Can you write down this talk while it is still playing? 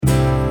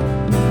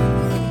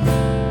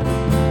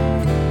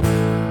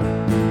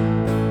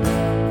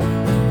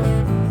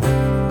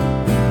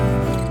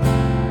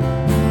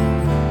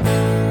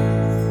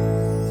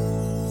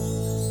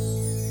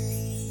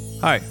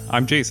Hi,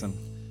 I'm Jason.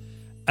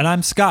 And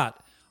I'm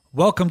Scott.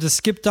 Welcome to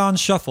Skipped On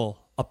Shuffle,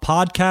 a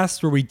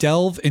podcast where we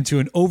delve into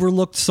an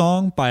overlooked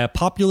song by a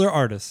popular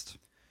artist.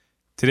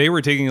 Today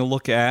we're taking a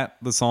look at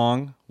the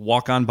song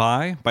Walk On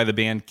By the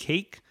band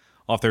Cake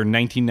off their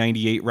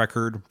 1998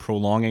 record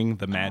Prolonging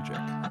the Magic.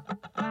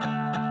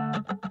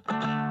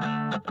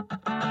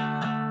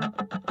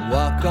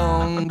 Walk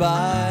on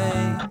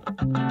by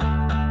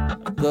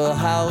the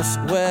house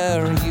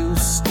where you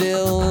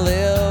still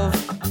live.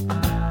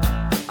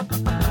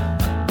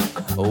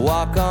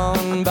 Walk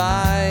on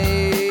by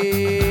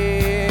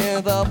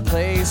the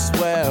place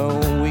where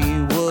we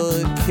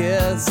would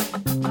kiss,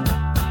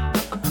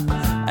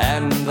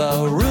 and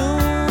the room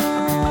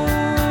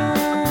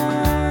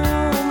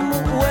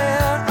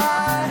where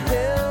I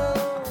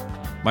held.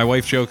 My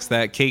wife jokes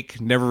that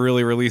Cake never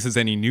really releases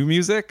any new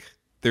music.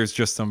 There's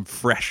just some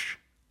fresh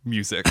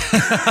music.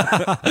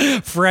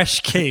 Fresh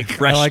cake.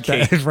 Fresh I like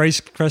cake. that.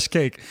 Fresh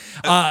cake.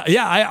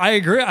 Yeah, I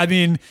agree. I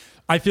mean,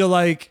 I feel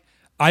like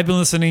I've been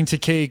listening to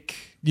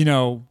Cake,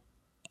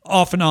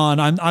 off and on.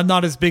 I'm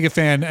not as big a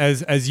fan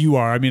as you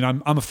are. I mean,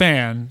 I'm a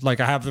fan. Like,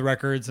 I have the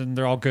records and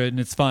they're all good and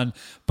it's fun.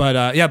 But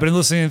I've been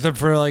listening to them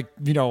for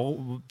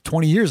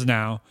 20 years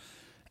now.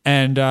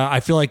 And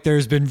I feel like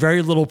there's been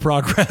very little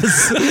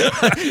progress.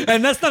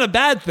 And that's not a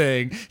bad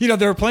thing.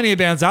 There are plenty of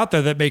bands out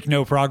there that make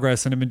no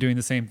progress and have been doing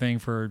the same thing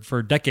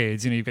for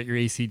decades. You've got your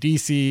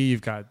AC/DC,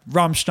 you've got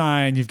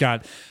Rammstein, you've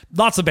got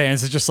lots of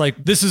bands. It's just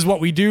like, this is what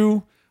we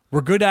do. We're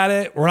good at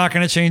it. We're not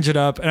going to change it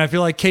up. And I feel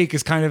like Cake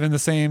is kind of in the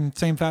same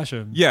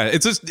fashion. Yeah,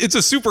 it's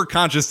a super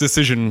conscious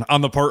decision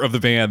on the part of the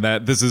band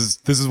that this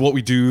is what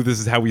we do,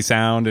 this is how we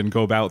sound and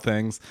go about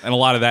things. And a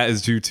lot of that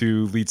is due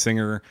to lead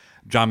singer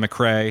John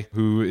McCrae,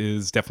 who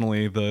is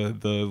definitely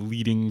the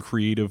leading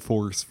creative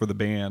force for the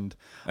band.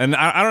 And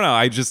I don't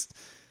know,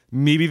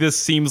 maybe this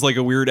seems like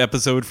a weird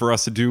episode for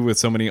us to do with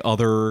so many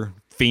other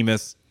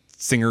famous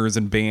singers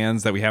and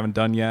bands that we haven't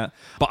done yet.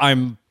 But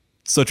I'm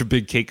such a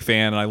big Cake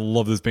fan, and I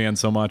love this band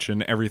so much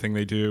and everything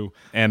they do.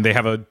 And they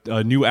have a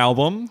new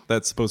album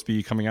that's supposed to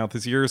be coming out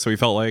this year, so we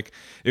felt like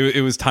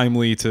it was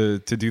timely to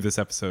do this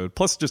episode.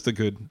 Plus, just a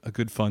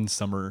good fun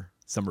summer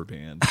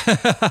band.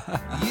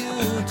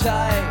 You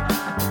tight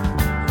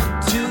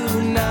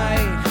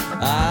tonight.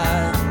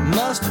 I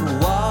must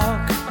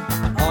walk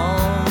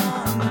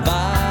on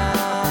by.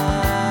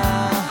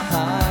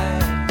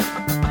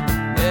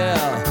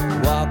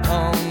 Yeah, walk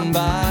on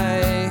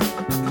by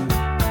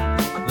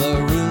the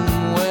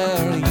room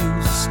where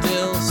you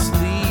still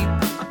sleep.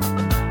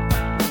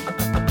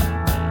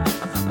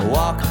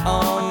 Walk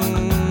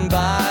on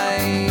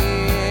by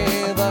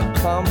the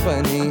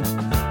company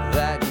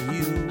that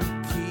you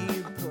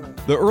keep.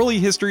 The early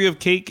history of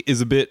Cake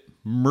is a bit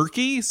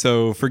murky,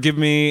 so forgive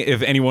me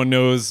if anyone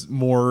knows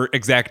more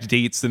exact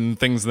dates and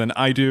things than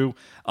I do,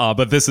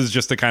 but this is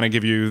just to kind of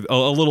give you a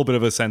little bit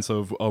of a sense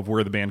of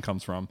where the band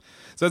comes from.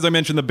 So as I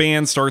mentioned, the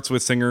band starts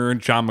with singer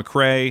John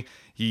McCrae.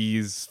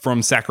 He's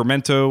from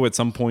Sacramento. At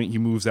some point he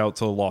moves out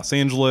to Los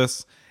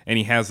Angeles, and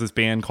he has this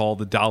band called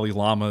the Dalai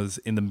Lamas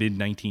in the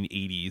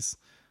mid-1980s.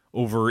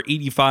 Over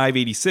 85,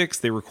 86,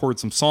 they record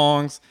some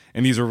songs,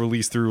 and these are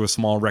released through a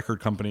small record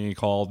company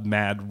called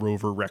Mad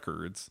Rover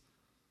Records.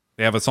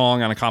 They have a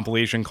song on a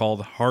compilation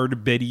called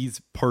Hard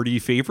Betty's Party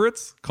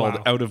Favorites, called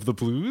Wow. Out of the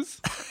Blues.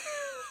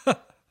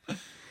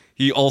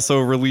 He also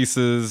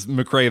releases a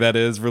single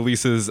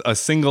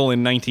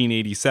in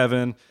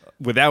 1987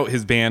 without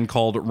his band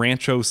called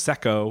Rancho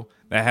Seco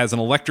that has an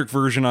electric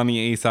version on the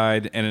A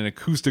side and an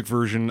acoustic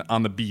version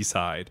on the B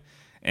side.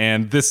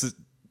 And this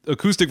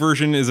acoustic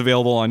version is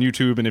available on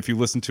YouTube, and if you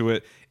listen to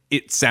it,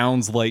 it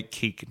sounds like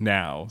Cake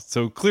now.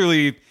 So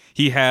clearly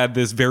he had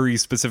this very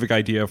specific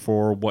idea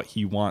for what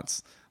he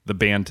wants the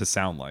band to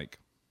sound like.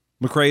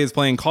 McCrae is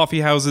playing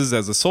coffee houses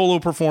as a solo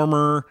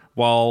performer,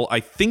 while I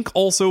think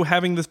also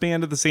having this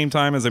band at the same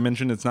time. As I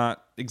mentioned, it's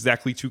not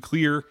exactly too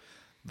clear.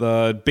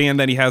 The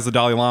band that he has, the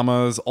Dalai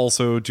Lamas,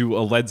 also do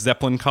a Led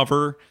Zeppelin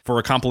cover for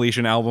a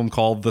compilation album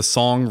called The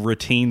Song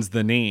Retains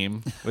the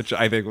Name, which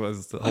I think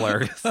was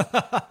hilarious.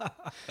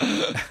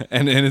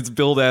 and it's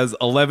billed as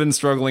 11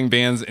 struggling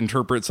bands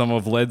interpret some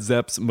of Led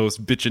Zepp's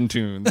most bitchin'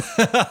 tunes.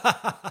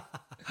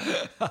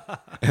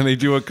 And they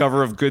do a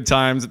cover of Good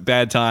Times,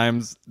 Bad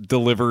Times,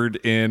 delivered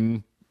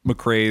in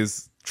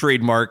McCrae's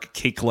trademark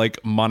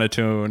Cake-like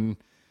monotone,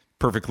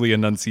 perfectly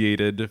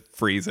enunciated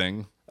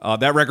phrasing.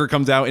 That record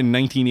comes out in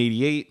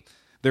 1988.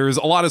 There's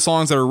a lot of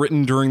songs that are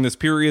written during this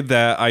period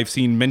that I've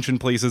seen mentioned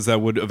places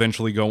that would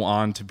eventually go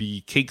on to be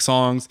Cake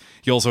songs.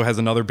 He also has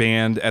another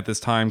band at this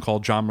time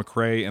called John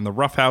McCrae and the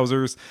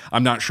Roughhousers.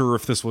 I'm not sure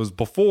if this was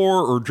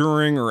before or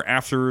during or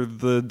after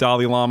the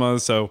Dalai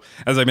Lamas. So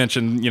as I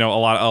mentioned, a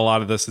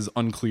lot of this is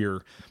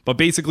unclear. But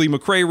basically,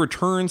 McCrae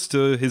returns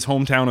to his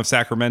hometown of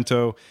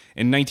Sacramento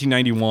in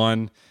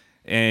 1991.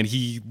 And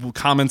he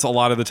comments a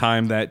lot of the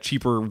time that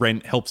cheaper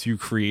rent helps you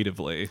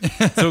creatively.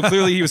 So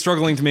clearly he was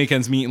struggling to make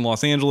ends meet in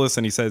Los Angeles.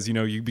 And he says,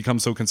 you become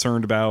so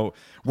concerned about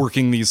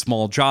working these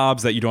small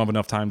jobs that you don't have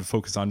enough time to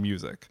focus on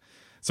music.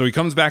 So he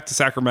comes back to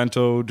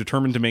Sacramento,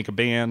 determined to make a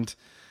band.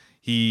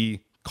 He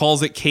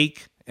calls it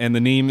Cake and the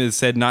name is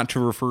said not to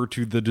refer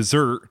to the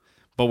dessert,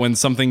 but when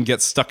something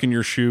gets stuck in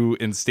your shoe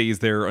and stays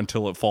there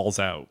until it falls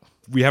out.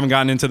 We haven't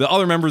gotten into the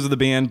other members of the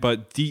band,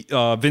 but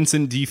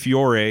Vincent Di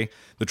Fiore,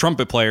 the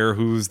trumpet player,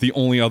 who's the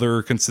only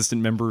other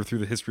consistent member through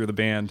the history of the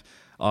band,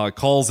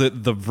 calls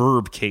it the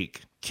verb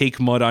cake. Cake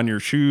mud on your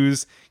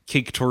shoes,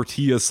 cake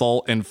tortilla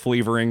salt and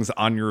flavorings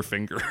on your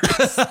fingers.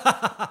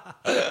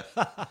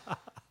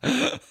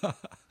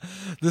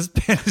 This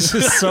band is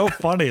just so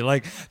funny.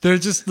 Like, they're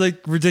just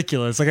like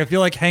ridiculous. Like, I feel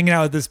like hanging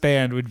out with this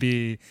band would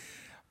be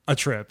a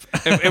trip.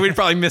 And we'd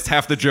probably miss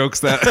half the jokes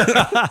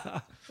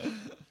that...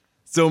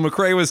 So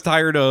McRae was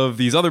tired of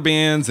these other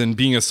bands and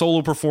being a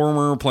solo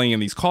performer, playing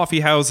in these coffee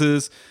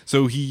houses.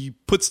 So he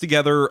puts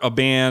together a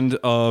band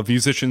of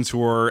musicians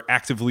who are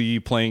actively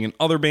playing in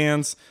other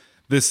bands.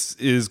 This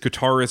is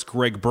guitarist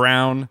Greg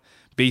Brown,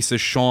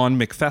 bassist Sean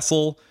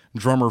McFessel,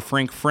 drummer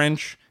Frank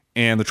French,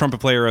 and the trumpet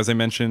player, as I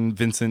mentioned,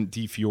 Vincent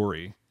Di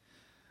Fiore.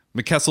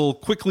 McKessel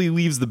quickly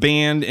leaves the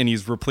band, and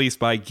he's replaced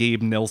by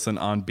Gabe Nelson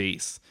on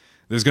bass.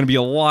 There's going to be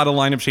a lot of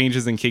lineup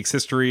changes in Cake's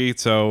history,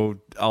 so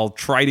I'll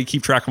try to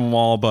keep track of them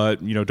all, but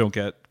don't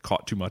get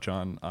caught too much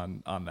on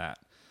that.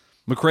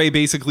 McRae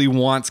basically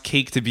wants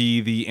Cake to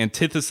be the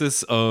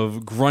antithesis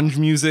of grunge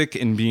music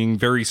and being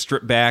very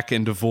stripped back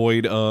and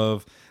devoid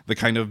of the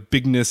kind of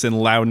bigness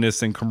and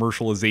loudness and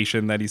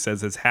commercialization that he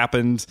says has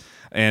happened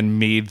and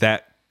made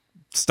that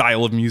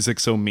style of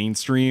music so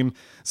mainstream.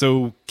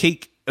 So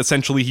Cake,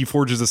 essentially, he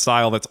forges a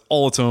style that's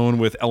all its own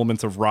with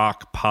elements of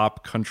rock,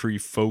 pop, country,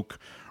 folk,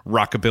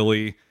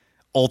 rockabilly,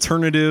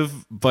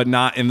 alternative, but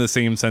not in the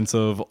same sense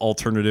of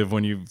alternative.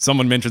 When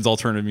someone mentions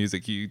alternative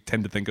music, you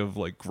tend to think of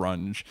like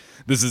grunge.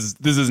 This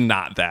is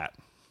not that.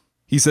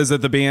 He says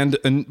that the band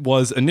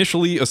was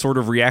initially a sort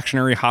of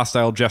reactionary,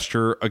 hostile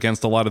gesture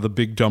against a lot of the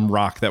big dumb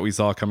rock that we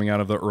saw coming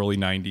out of the early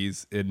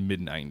 90s and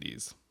mid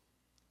 90s.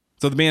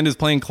 So the band is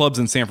playing clubs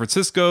in San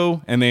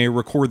Francisco, and they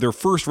record their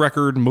first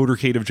record,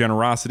 Motorcade of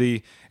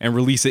Generosity, and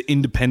release it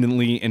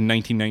independently in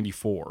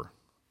 1994.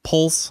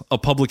 Pulse, a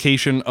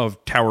publication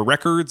of Tower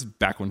Records,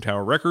 back when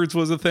Tower Records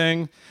was a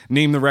thing,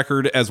 named the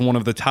record as one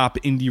of the top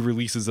indie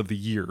releases of the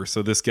year,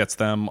 so this gets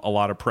them a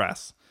lot of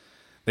press.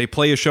 They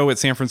play a show at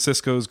San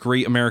Francisco's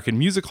Great American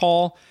Music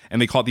Hall,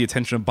 and they caught the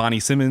attention of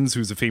Bonnie Simmons,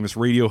 who's a famous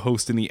radio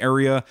host in the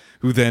area,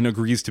 who then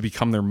agrees to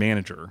become their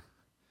manager.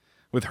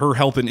 With her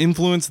help and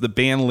influence, the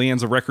band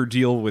lands a record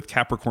deal with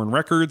Capricorn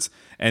Records,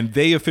 and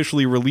they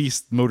officially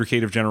released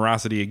Motorcade of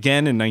Generosity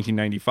again in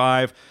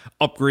 1995,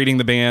 upgrading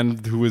the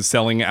band, who was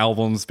selling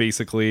albums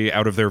basically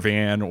out of their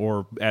van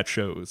or at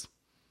shows.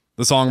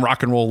 The song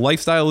Rock and Roll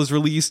Lifestyle is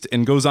released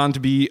and goes on to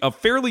be a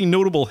fairly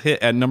notable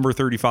hit at number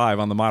 35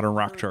 on the modern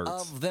rock charts.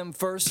 Of them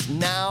first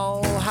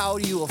now, how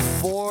do you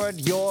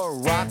afford your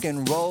rock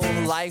and roll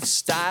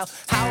lifestyle?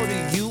 How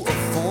do you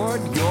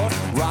afford your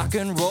rock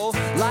and roll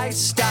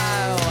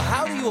lifestyle?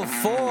 How do you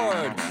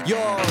afford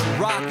your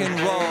rock and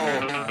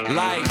roll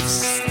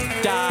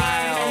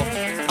lifestyle?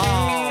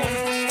 Oh,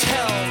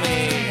 tell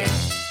me.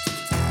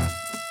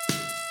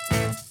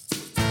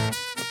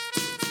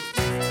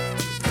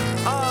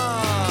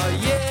 Oh,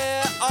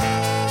 yeah, all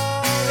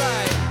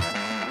right.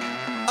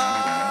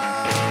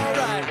 All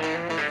right.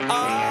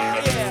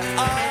 Oh, yeah,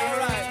 all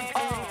right.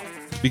 Oh.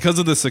 Because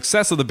of the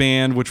success of the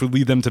band, which would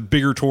lead them to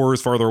bigger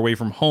tours farther away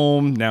from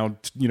home, now,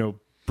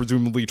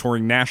 presumably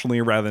touring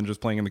nationally rather than just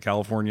playing in the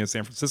California,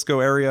 San Francisco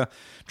area,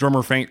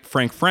 drummer Frank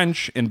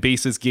French and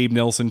bassist Gabe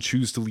Nelson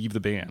choose to leave the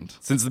band.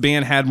 Since the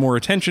band had more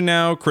attention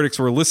now, critics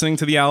were listening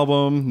to the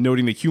album,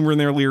 noting the humor in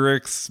their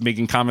lyrics,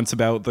 making comments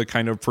about the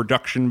kind of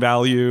production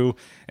value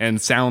and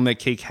sound that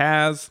Cake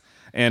has,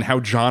 and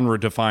how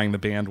genre-defying the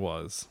band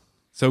was.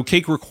 So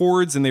Cake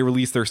records and they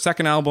release their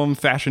second album,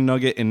 Fashion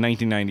Nugget, in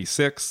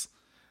 1996.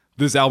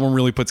 This album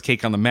really puts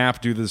Cake on the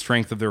map due to the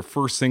strength of their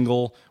first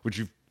single, which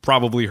you've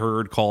probably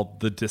heard, called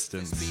The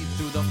Distance. Speed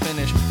through the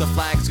finish, the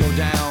flags go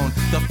down,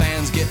 the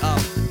fans get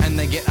up and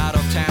they get out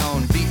of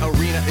town. The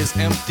arena is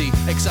empty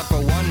except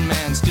for one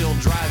man still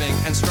driving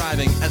and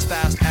striving as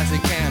fast as he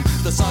can.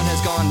 The sun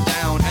has gone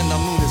down and the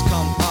moon has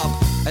come up,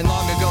 and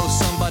long ago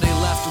somebody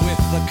left with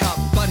the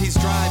cup, but he's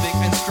driving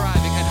and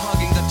striving and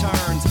hugging the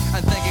turns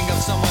and thinking of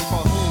someone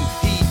for whom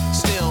he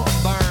still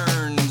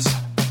burns.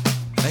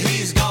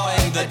 He's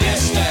going the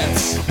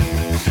distance,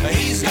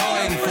 he's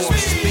going for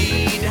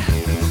speed.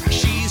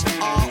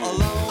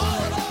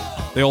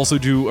 They also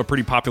do a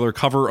pretty popular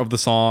cover of the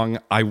song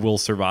I Will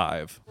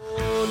Survive.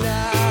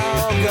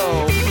 Now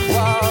go,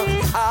 walk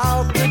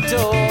out the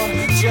door,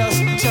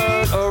 just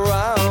turn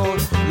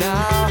around.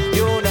 Now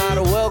you're not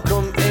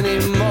welcome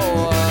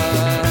anymore.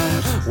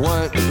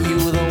 Weren't you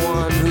the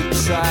one who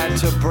tried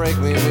to break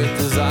me with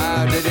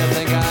desire? Did you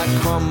think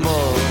I'd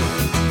crumble?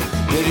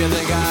 Did you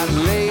think I'd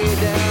lay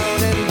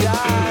down and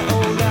die?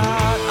 Oh,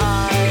 not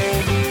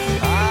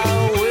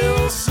I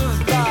will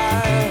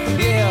survive.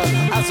 Yeah,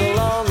 as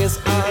long as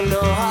I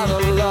know how to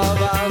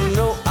love, I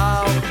know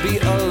I'll be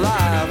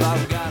alive.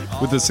 I've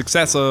got With the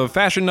success of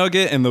Fashion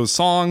Nugget and those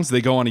songs, they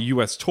go on a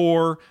U.S.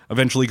 tour,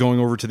 eventually going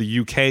over to the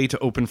U.K. to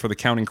open for the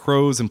Counting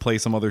Crows and play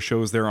some other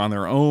shows there on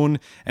their own,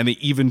 and they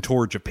even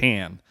tour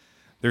Japan.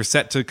 They're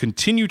set to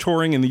continue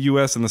touring in the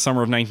US in the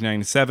summer of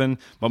 1997,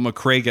 but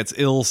McRae gets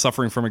ill,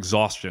 suffering from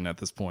exhaustion at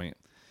this point.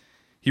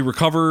 He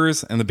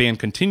recovers, and the band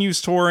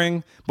continues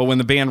touring, but when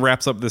the band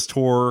wraps up this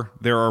tour,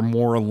 there are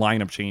more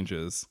lineup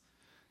changes.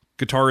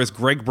 Guitarist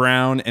Greg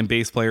Brown and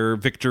bass player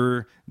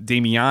Victor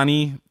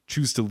Damiani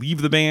choose to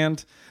leave the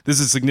band.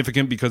 This is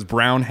significant because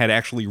Brown had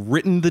actually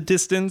written The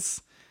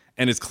Distance,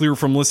 and it's clear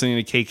from listening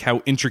to Cake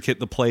how intricate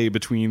the play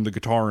between the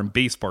guitar and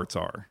bass parts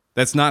are.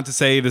 That's not to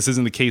say this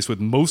isn't the case with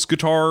most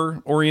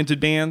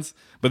guitar-oriented bands,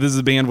 but this is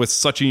a band with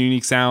such a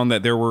unique sound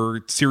that there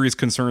were serious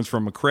concerns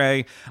from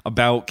McRae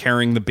about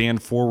carrying the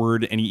band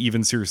forward, and he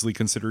even seriously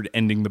considered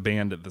ending the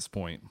band at this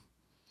point.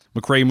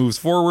 McRae moves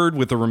forward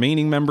with the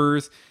remaining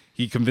members.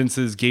 He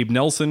convinces Gabe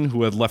Nelson,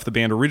 who had left the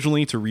band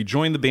originally, to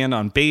rejoin the band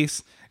on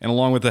bass, and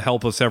along with the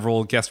help of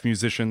several guest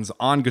musicians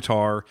on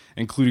guitar,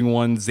 including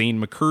one Zane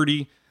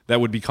McCurdy, that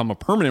would become a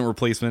permanent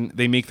replacement,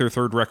 they make their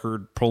third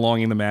record,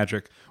 Prolonging the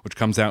Magic, which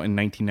comes out in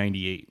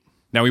 1998.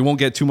 Now, we won't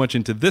get too much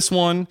into this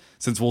one,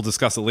 since we'll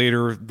discuss it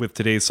later with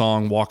today's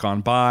song, Walk On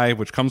By,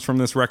 which comes from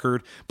this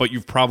record, but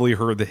you've probably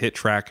heard the hit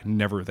track,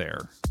 Never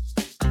There.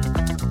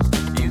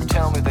 You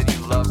tell me that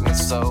you love me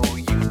so,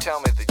 you tell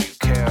me that you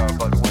care,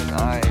 but when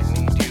I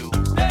need you,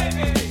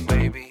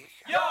 baby,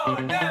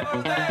 you're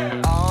never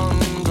there. On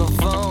the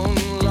phone,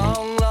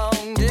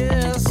 long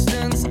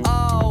distance,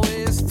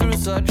 always through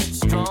such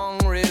strong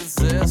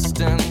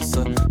resistance.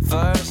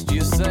 First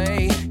you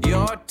say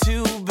you're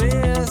too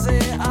busy,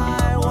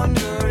 I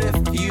wonder if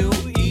you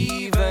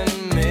even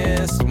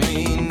miss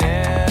me.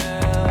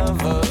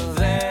 Never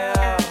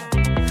there,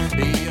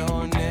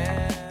 you're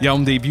never. The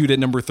album debuted at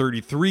number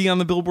 33 on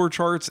the Billboard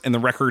charts, and the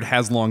record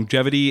has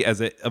longevity as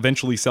it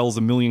eventually sells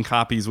 1 million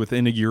copies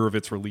within a year of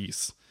its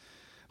release.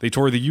 They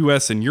toured the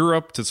US and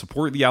Europe to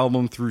support the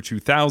album through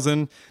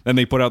 2000, then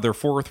they put out their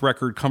fourth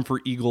record,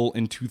 Comfort Eagle,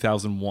 in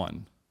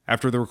 2001.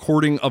 After the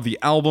recording of the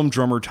album,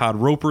 drummer Todd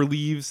Roper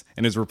leaves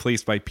and is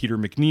replaced by Peter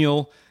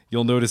McNeil.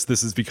 You'll notice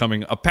this is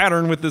becoming a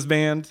pattern with this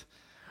band.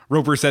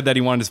 Roper said that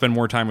he wanted to spend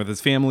more time with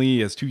his family. He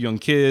has 2 young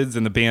kids,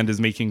 and the band is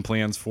making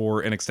plans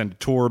for an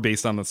extended tour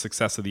based on the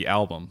success of the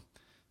album.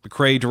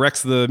 McRae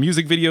directs the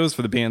music videos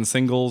for the band's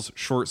singles,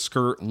 Short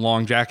Skirt,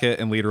 Long Jacket,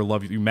 and later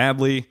Love You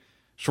Madly.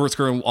 Short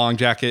Skirt and Long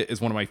Jacket is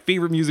one of my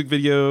favorite music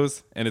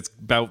videos, and it's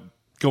about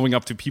going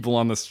up to people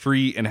on the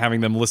street and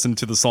having them listen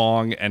to the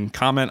song and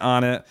comment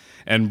on it,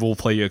 and we'll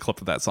play you a clip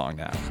of that song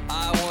now.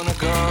 I want a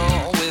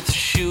girl with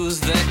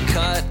shoes that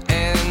cut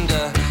and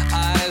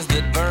eyes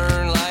that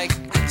burn like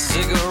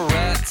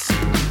cigarettes.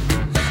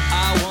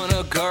 I want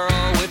a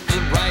girl with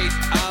the right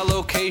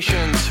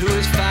allocations, who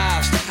is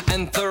fast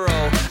and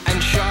thorough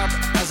and sharp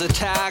as a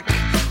tack.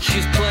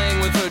 She's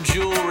playing with her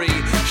jewelry,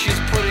 she's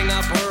putting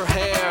up her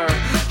hair,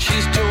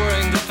 she's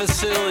touring the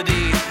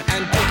facility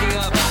and picking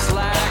up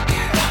slack.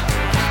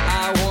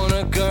 I want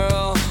a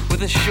girl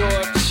with a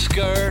short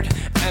skirt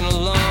and a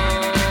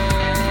long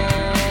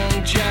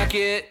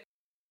jacket.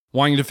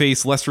 Wanting to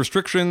face less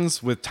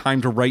restrictions with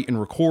time to write and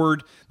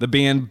record, the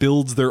band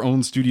builds their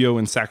own studio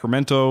in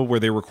Sacramento, where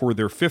they record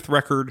their 5th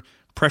record,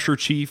 Pressure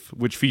Chief,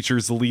 which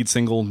features the lead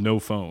single, No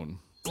Phone.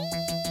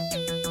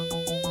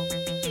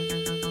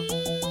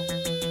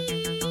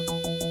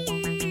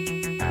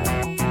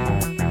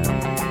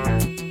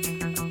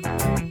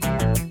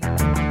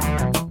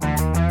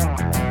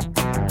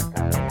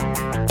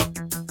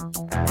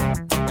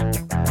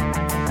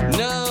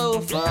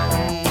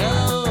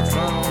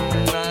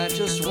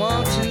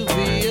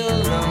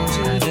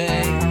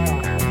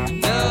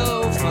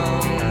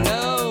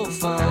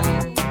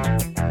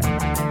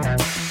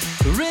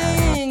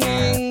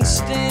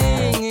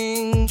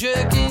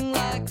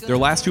 Their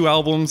last 2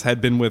 albums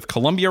had been with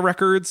Columbia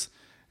Records,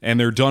 and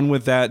they're done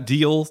with that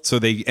deal, so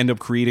they end up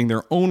creating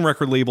their own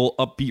record label,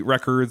 Upbeat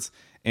Records,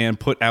 and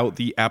put out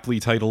the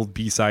aptly titled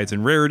B-Sides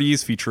and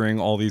Rarities, featuring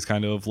all these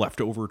kind of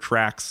leftover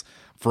tracks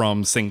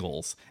from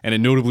singles. And it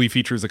notably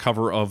features a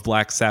cover of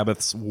Black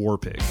Sabbath's War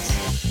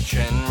Pigs.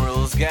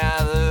 Generals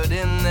gathered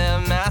in their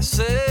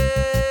masses,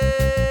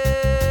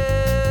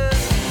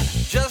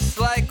 just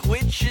like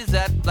witches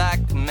at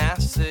black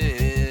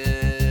masses.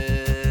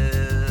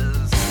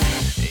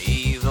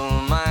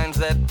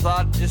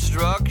 Plot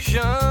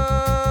destruction,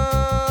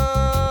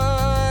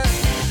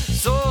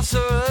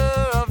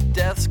 sorcerer of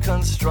death's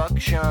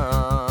construction.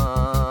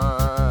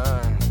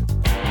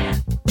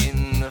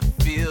 In the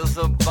fields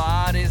of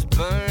bodies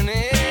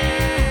burning.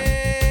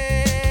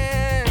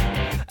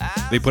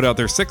 They put out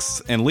their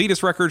 6th and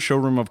latest record,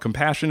 Showroom of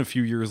Compassion, a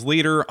few years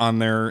later on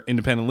their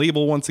independent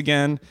label once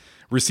again,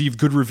 received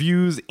good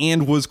reviews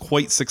and was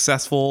quite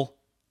successful.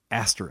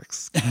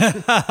 Asterisk.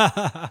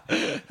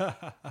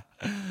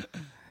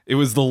 It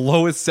was the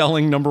lowest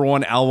selling number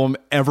 1 album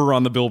ever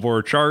on the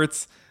Billboard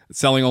charts,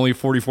 selling only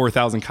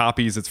 44,000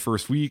 copies its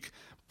first week,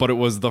 but it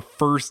was the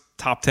first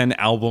top 10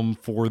 album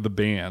for the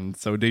band,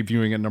 so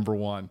debuting at number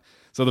 1.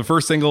 So the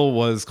first single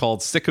was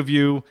called Sick of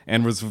You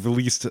and was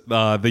released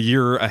the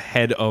year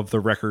ahead of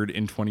the record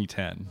in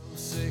 2010.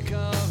 Sick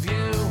of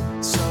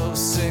you, so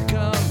sick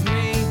of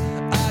me,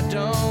 I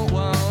don't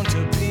want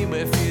to be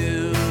with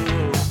you.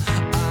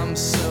 I'm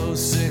so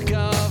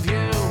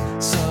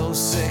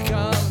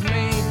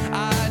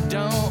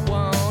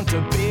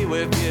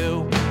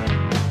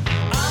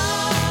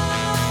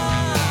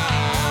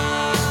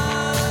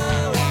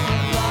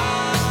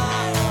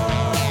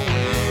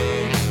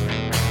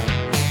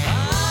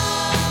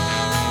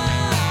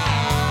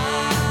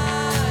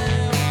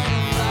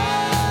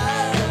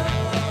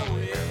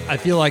I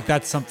feel like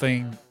that's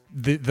something.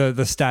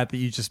 The stat that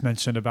you just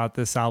mentioned about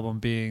this album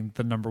being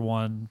the number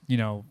one,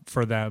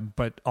 for them,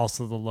 but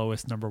also the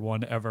lowest number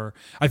one ever.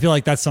 I feel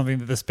like that's something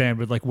that this band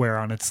would like wear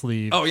on its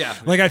sleeve. Oh yeah.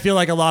 Like I feel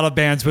like a lot of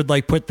bands would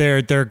like put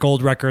their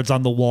gold records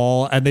on the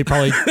wall, and they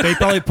probably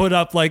put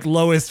up like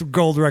lowest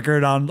gold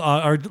record on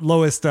or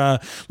lowest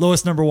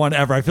number one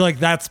ever. I feel like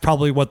that's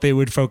probably what they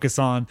would focus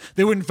on.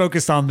 They wouldn't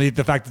focus on the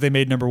fact that they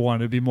made number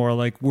one. It'd be more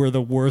like we're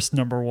the worst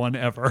number one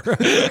ever.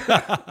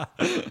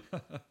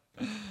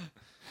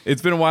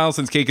 It's been a while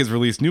since Cake has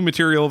released new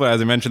material, but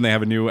as I mentioned, they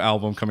have a new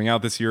album coming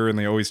out this year, and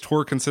they always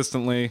tour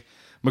consistently.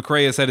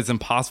 McRae has said it's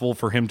impossible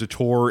for him to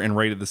tour and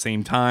write at the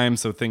same time,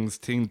 so things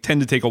tend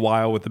to take a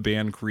while with the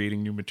band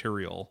creating new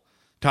material.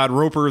 Todd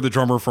Roper, the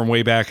drummer from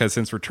way back, has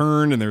since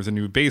returned, and there's a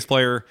new bass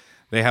player.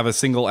 They have a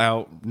single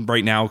out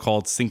right now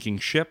called Sinking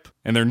Ship,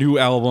 and their new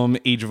album,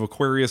 Age of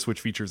Aquarius, which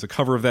features a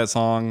cover of that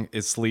song,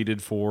 is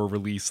slated for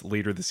release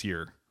later this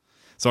year.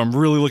 So I'm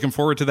really looking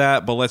forward to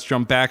that, but let's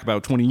jump back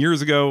about 20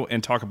 years ago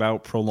and talk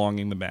about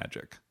Prolonging the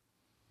Magic.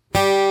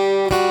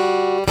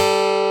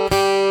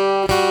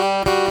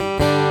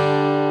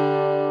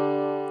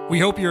 We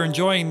hope you're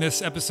enjoying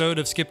this episode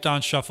of Skipped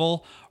on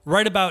Shuffle.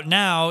 Right about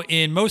now,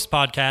 in most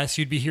podcasts,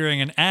 you'd be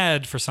hearing an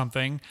ad for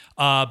something,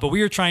 but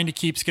we are trying to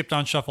keep Skipped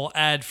on Shuffle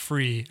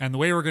ad-free, and the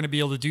way we're going to be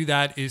able to do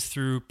that is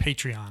through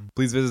Patreon.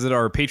 Please visit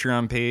our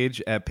Patreon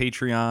page at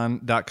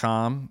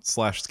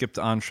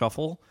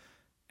patreon.com/skippedonshuffle.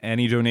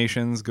 Any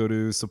donations go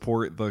to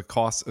support the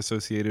costs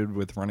associated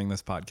with running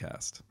this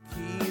podcast.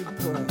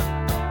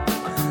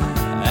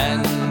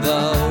 And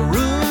the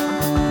room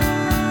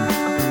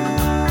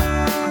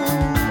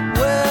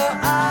where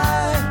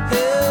I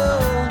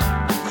held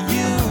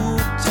you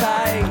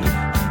tight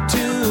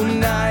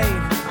tonight,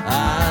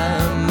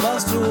 I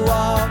must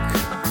walk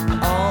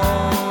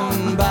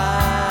on by.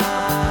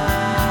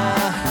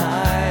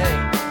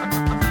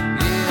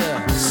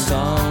 Yeah,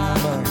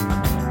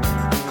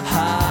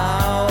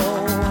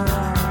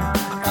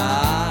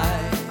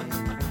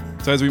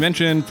 So as we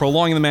mentioned,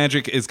 Prolonging the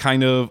Magic is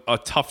kind of a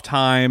tough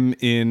time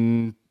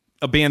in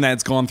a band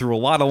that's gone through a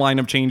lot of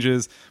lineup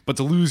changes, but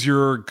to lose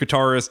your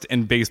guitarist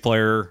and bass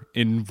player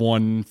in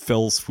one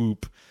fell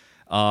swoop,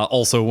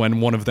 also when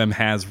one of them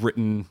has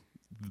written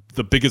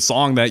the biggest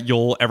song that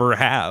you'll ever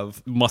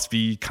have, must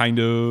be kind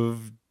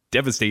of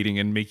devastating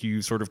and make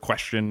you sort of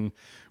question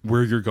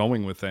where you're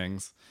going with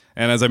things.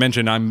 And as I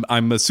mentioned,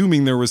 I'm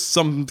assuming there was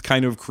some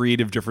kind of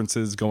creative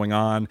differences going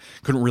on.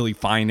 Couldn't really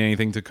find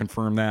anything to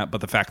confirm that, but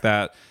the fact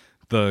that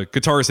the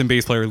guitarist and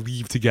bass player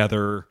leave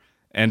together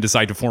and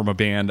decide to form a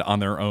band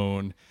on their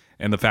own,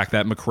 and the fact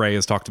that McRae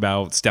has talked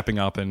about stepping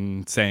up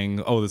and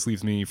saying, oh, this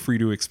leaves me free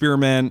to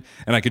experiment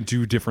and I can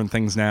do different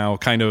things now,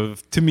 kind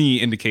of, to me,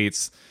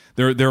 indicates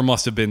there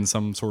must have been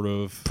some sort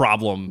of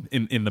problem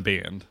in the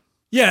band.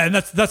 Yeah, and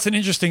that's an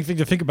interesting thing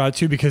to think about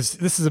too, because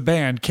this is a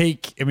band,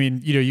 Cake. I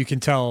mean, you can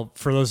tell,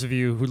 for those of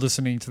you who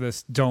listening to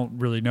this don't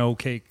really know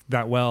Cake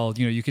that well,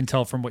 you can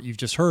tell from what you've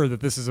just heard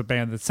that this is a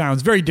band that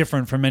sounds very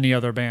different from any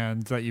other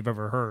band that you've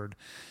ever heard.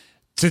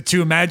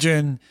 To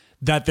imagine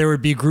that there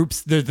would be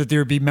groups, that there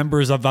would be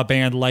members of a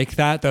band like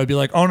that would be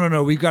like, oh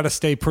no, we've got to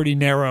stay pretty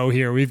narrow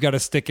here. We've got to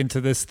stick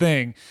into this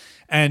thing.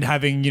 And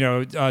having,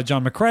 John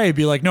McRae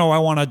be like, no, I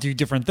want to do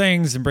different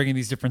things and bring in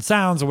these different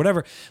sounds or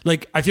whatever.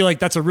 Like, I feel like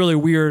that's a really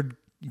weird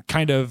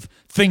kind of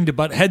thing to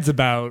butt heads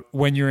about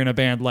when you're in a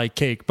band like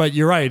Cake. But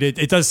you're right.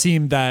 It does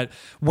seem that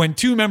when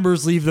two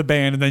members leave the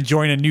band and then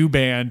join a new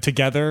band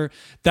together,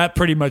 that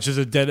pretty much is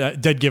a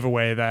dead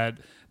giveaway that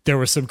there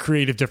were some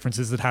creative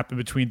differences that happened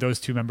between those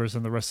two members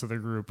and the rest of the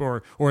group,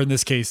 or in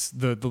this case,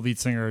 the lead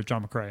singer,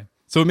 John McRae.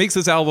 So it makes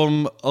this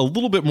album a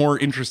little bit more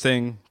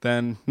interesting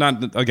than, not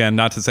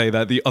to say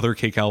that the other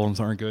Cake albums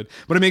aren't good,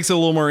 but it makes it a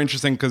little more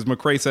interesting because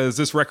McRae says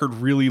this record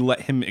really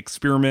let him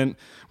experiment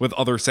with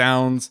other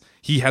sounds.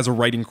 He has a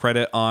writing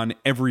credit on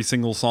every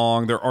single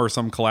song. There are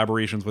some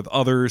collaborations with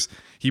others.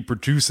 He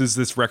produces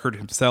this record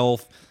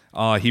himself.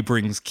 He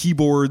brings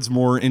keyboards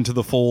more into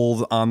the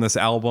fold on this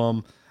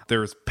album.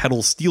 There's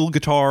pedal steel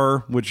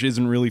guitar, which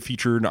isn't really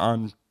featured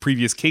on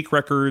previous Cake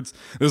records.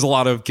 There's a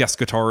lot of guest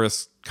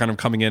guitarists kind of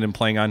coming in and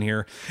playing on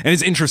here. And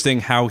it's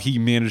interesting how he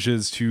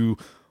manages to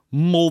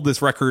mold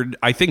this record,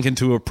 I think,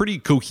 into a pretty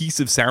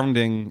cohesive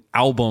sounding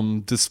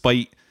album,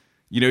 despite,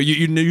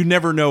 you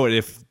never know it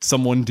if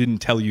someone didn't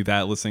tell you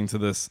that listening to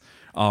this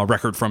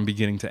record from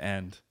beginning to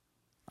end.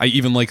 I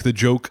even like the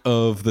joke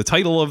of the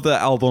title of the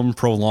album,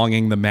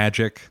 Prolonging the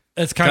Magic.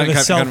 It's kind of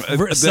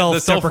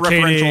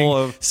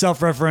self-deprecating,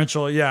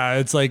 self-referential. Yeah,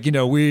 it's like,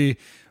 we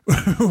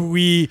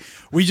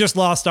just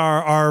lost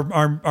our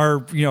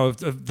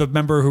the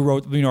member who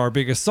wrote our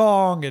biggest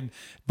song,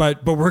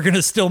 but we're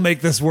gonna still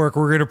make this work.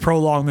 We're gonna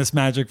prolong this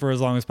magic for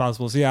as long as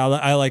possible. So yeah,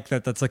 I like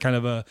that. That's a kind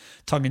of a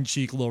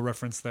tongue-in-cheek little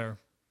reference there.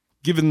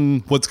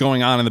 Given what's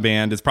going on in the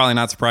band, it's probably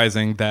not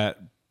surprising that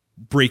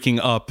breaking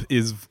up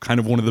is kind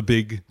of one of the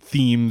big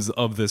themes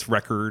of this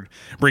record.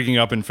 Breaking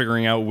up and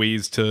figuring out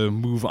ways to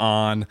move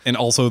on, and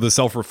also the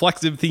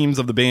self-reflective themes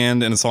of the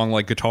band in a song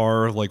like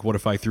Guitar, like what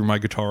if I threw my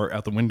guitar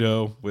out the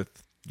window,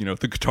 with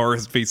the guitar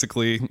is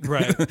basically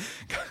Right.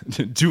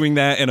 doing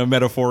that in a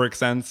metaphoric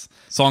sense.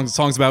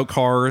 Songs about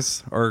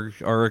cars are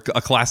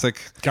a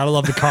classic. Gotta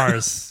love the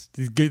Cars.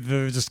 They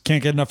just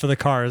can't get enough of the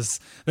Cars.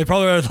 They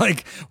probably were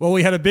like, well,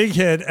 we had a big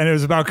hit and it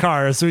was about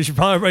cars, so we should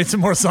probably write some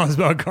more songs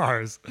about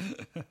cars.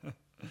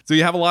 So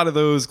you have a lot of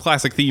those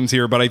classic themes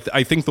here, but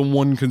I think the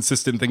one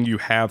consistent thing you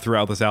have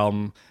throughout this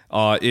album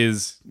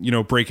is,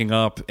 breaking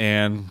up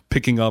and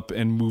picking up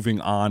and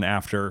moving on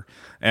after.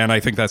 And I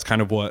think that's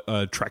kind of what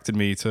attracted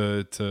me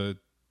to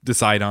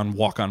decide on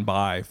Walk On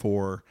By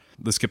for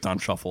the Skipped On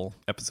Shuffle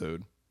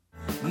episode.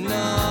 No,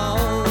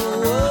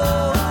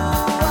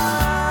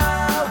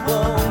 I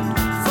won't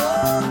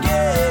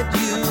forget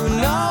you.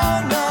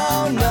 No,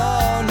 no,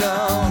 no,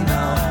 no,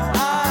 no,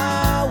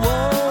 I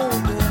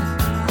won't.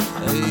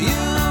 You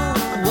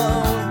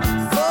won't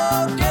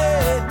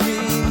forget me.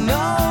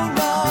 No,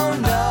 no,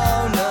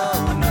 no, no,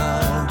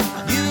 no,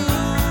 you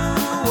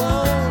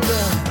won't.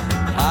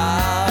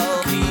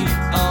 I'll keep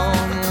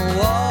on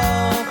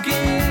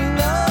walking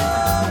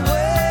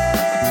away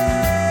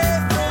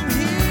from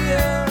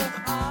here.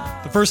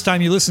 The first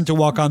time you listen to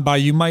Walk On By,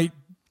 you might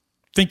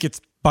think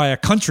it's by a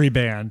country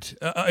band.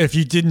 If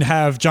you didn't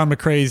have John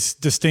McCrae's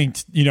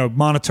distinct,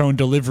 monotone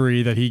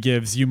delivery that he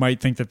gives, you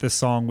might think that this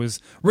song was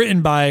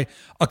written by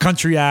a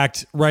country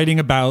act writing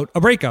about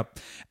a breakup.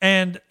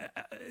 And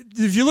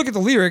if you look at the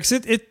lyrics,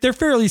 they're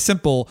fairly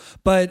simple,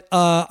 but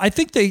I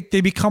think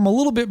they become a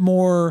little bit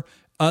more,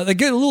 they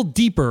get a little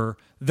deeper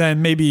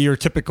than maybe your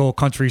typical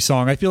country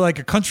song. I feel like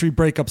a country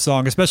breakup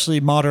song, especially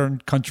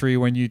modern country,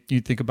 when you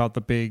think about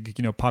the big,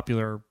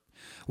 popular,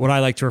 what I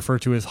like to refer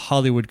to as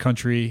Hollywood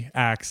country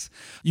acts,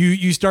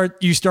 you start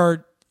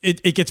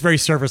it gets very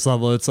surface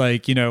level. It's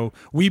like,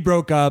 we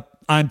broke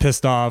up, I'm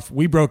pissed off.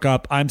 We broke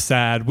up, I'm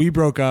sad. We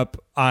broke up,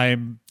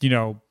 I'm,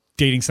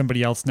 dating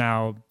somebody else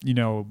now,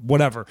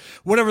 whatever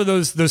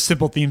those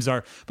simple themes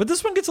are. But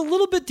this one gets a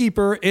little bit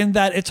deeper in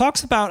that it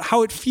talks about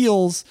how it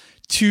feels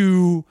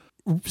to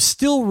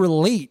still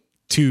relate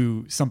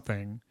to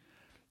something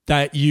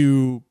that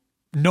you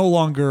no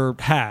longer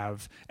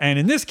have. And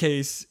in this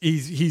case,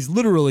 he's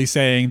literally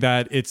saying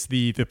that it's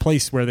the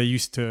place where they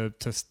used to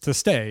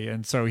stay.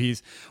 And so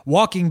he's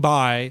walking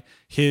by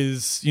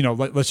his,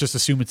 let's just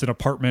assume it's an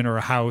apartment or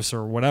a house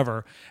or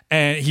whatever.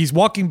 And he's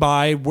walking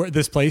by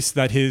this place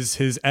that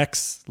his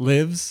ex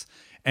lives.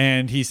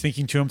 And he's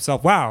thinking to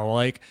himself, wow,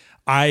 like,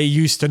 I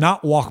used to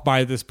not walk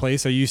by this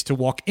place. I used to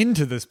walk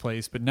into this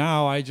place, but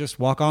now I just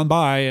walk on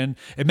by and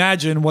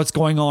imagine what's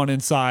going on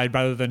inside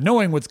rather than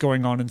knowing what's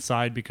going on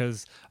inside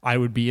because I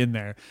would be in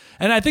there.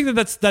 And I think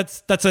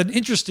that's an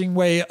interesting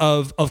way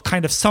of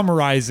kind of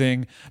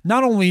summarizing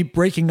not only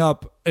breaking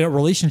up a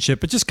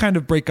relationship, but just kind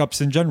of breakups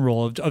in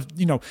general of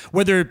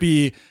whether it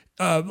be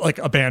like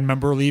a band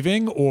member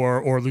leaving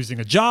or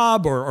losing a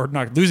job or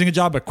not losing a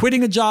job, but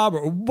quitting a job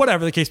or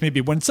whatever the case may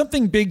be. When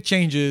something big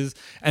changes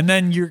and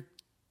then your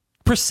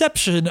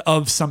perception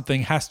of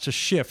something has to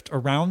shift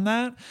around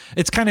that,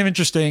 it's kind of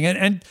interesting.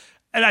 And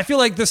I feel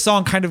like this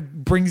song kind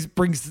of brings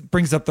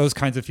up those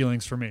kinds of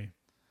feelings for me.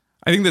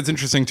 I think that's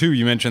interesting too.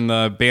 You mentioned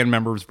the band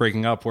members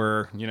breaking up,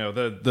 where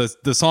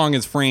the song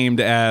is framed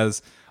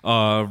as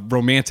a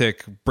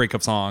romantic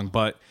breakup song,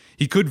 but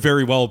he could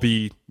very well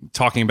be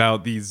talking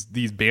about these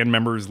band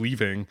members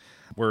leaving,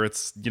 where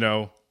it's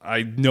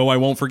I know I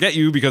won't forget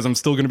you because I'm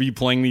still going to be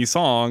playing these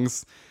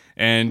songs,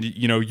 and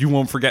you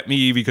won't forget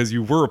me because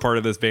you were a part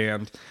of this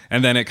band.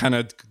 And then it kind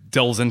of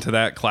delves into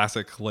that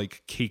classic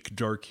like Cake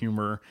dark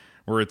humor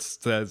where it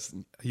says,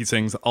 he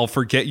sings, "I'll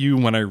forget you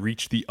when I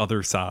reach the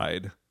other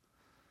side."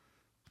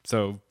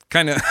 So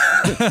kind of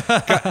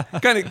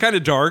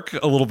dark,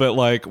 a little bit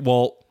like,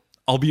 well,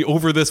 I'll be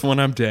over this when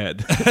I'm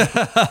dead.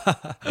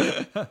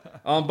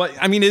 But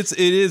I mean, it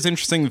is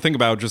interesting to think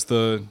about just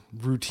the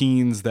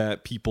routines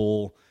that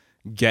people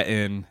get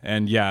in,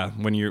 and yeah,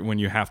 when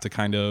you have to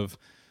kind of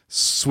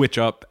switch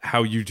up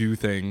how you do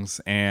things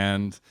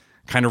and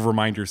kind of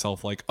remind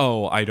yourself like,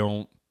 oh, I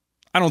don't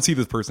see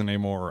this person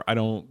anymore. I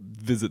don't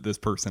visit this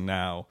person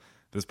now.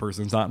 This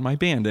person's not in my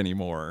band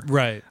anymore.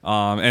 Right.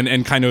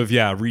 And kind of,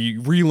 yeah,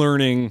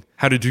 relearning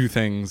how to do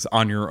things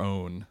on your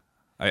own,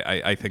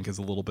 I think is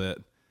a little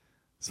bit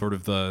sort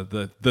of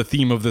the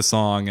theme of this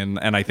song.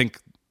 And I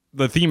think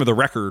the theme of the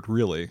record,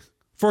 really.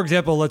 For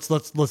example, let's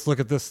look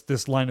at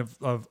this line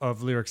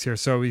of lyrics here.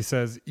 So he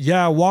says,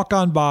 "Yeah, walk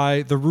on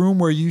by the room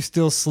where you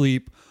still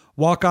sleep.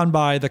 Walk on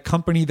by the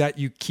company that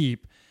you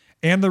keep,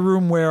 and the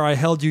room where I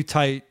held you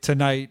tight.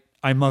 Tonight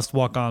I must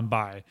walk on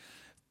by."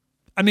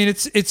 I mean,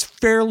 it's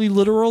fairly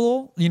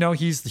literal.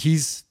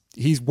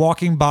 He's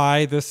walking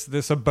by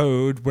this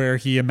abode where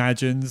he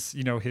imagines,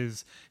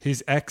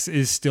 his ex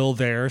is still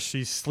there.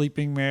 She's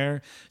sleeping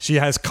there. She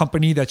has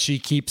company that she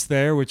keeps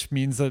there, which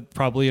means that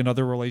probably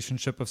another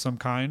relationship of some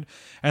kind.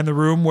 And the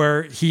room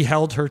where he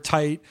held her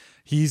tight,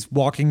 he's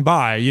walking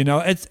by.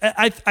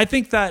 I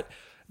think that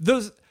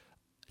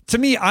to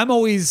me, I'm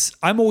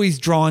always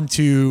drawn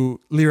to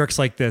lyrics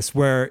like this,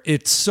 where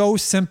it's so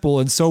simple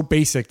and so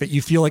basic that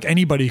you feel like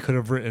anybody could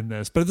have written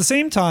this. But at the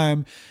same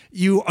time,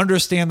 you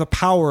understand the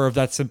power of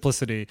that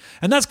simplicity.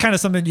 And that's kind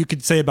of something you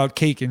could say about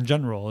Cake in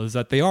general, is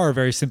that they are a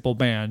very simple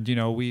band. You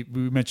know, we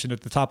mentioned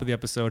at the top of the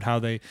episode how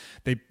they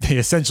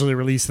essentially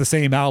release the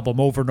same album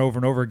over and over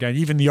and over again.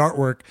 Even the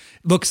artwork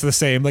looks the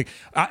same. Like,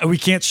 we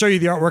can't show you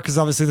the artwork because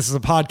obviously this is a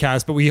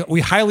podcast, but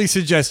we highly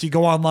suggest you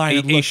go online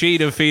and look, a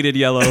shade of faded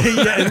yellow.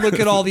 yeah, and look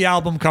at all the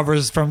album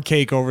covers from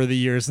Cake over the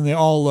years, and they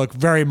all look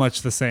very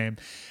much the same.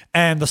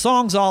 And the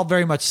songs all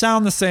very much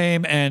sound the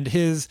same, and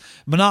his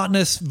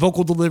monotonous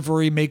vocal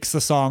delivery makes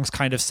the songs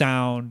kind of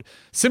sound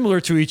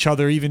similar to each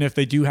other, even if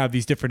they do have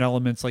these different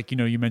elements, like, you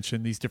know, you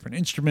mentioned these different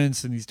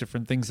instruments and these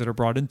different things that are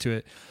brought into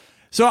it.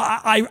 So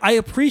I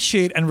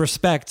appreciate and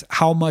respect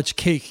how much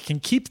Cake can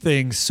keep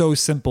things so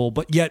simple,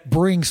 but yet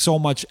bring so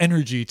much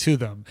energy to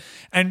them.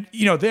 And,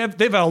 you know, they've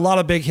had a lot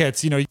of big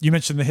hits. You know, you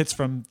mentioned the hits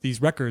from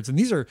these records, and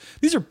these are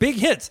big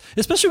hits,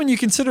 especially when you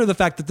consider the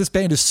fact that this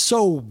band is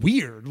so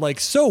weird,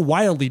 like so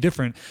wildly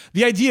different.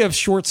 The idea of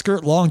short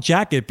skirt, long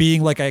jacket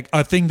being like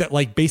a thing that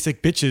like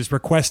basic bitches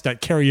request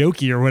at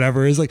karaoke or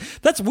whatever is like,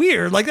 that's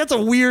weird. Like, that's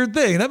a weird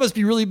thing. That must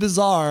be really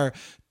bizarre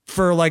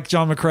for like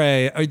John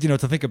McCrea, you know,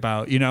 to think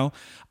about, you know.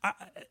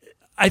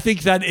 I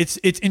think that it's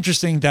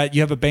interesting that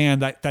you have a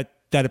band that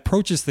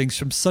approaches things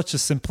from such a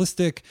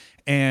simplistic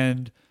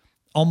and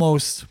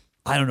almost,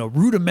 I don't know,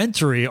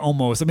 rudimentary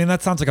almost. I mean,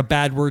 that sounds like a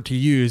bad word to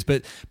use,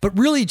 but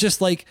really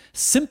just like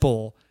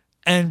simple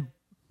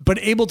but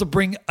able to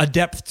bring a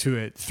depth to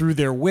it through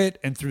their wit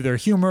and through their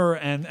humor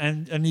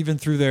and even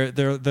through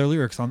their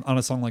lyrics on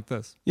a song like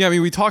this. Yeah, I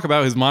mean, we talk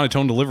about his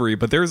monotone delivery,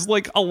 but there's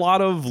like a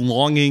lot of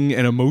longing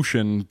and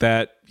emotion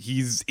that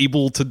he's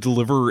able to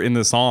deliver in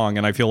the song.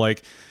 And I feel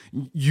like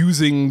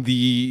using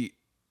the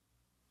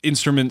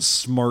instruments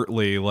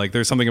smartly, like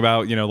there's something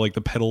about, you know, like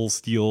the pedal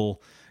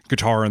steel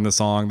guitar in the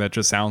song that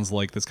just sounds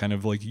like this kind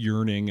of like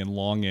yearning and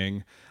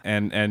longing.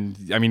 And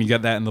I mean, you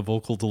get that in the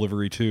vocal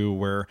delivery too,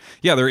 where,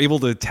 yeah, they're able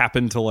to tap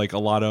into like a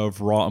lot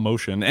of raw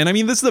emotion. And I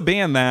mean, this is a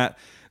band that,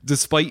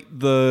 despite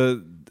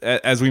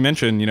as we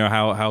mentioned, you know,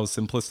 how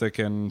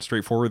simplistic and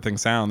straightforward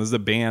things sound, this is a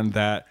band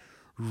that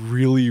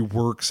really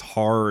works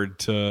hard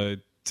to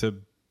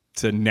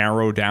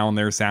narrow down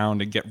their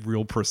sound and get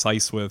real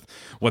precise with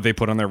what they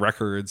put on their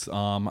records.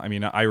 I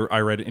mean, I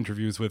read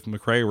interviews with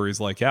McCrea where he's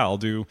like, yeah, I'll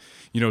do,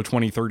 you know,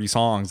 20, 30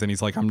 songs. And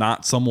he's like, I'm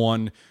not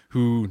someone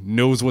who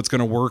knows what's going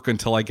to work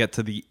until I get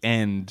to the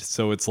end.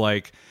 So it's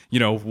like, you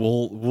know,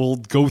 we'll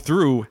go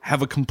through,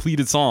 have a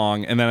completed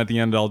song. And then at the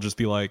end, I'll just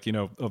be like, you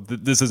know,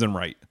 this isn't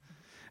right.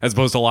 As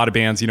opposed to a lot of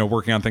bands, you know,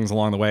 working on things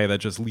along the way that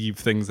just leave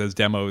things as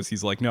demos.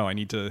 He's like, no, I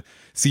need to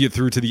see it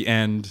through to the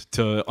end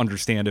to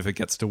understand if it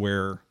gets to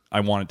where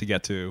I want it to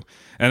get to.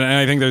 And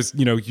I think there's,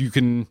 you know,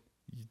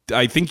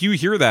 I think you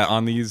hear that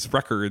on these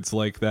records,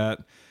 like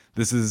that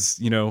this is,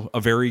 you know, a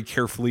very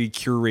carefully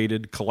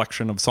curated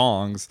collection of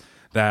songs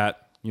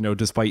that, you know,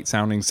 despite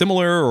sounding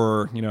similar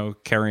or, you know,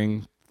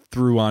 carrying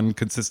through on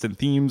consistent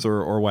themes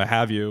or what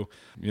have you,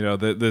 you know,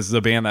 this is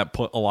a band that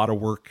put a lot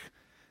of work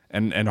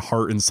and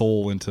heart and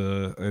soul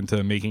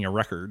into making a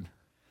record.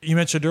 You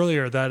mentioned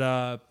earlier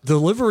that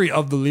delivery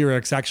of the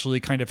lyrics actually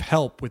kind of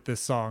help with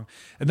this song.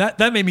 And that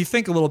made me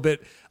think a little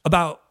bit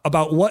about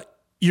what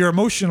your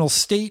emotional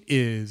state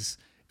is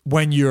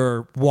when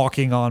you're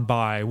walking on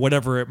by,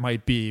 whatever it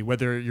might be,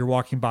 whether you're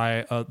walking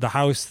by the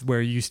house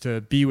where you used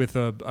to be with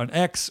an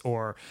ex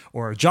or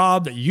a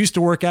job that you used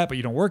to work at, but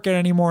you don't work at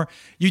anymore.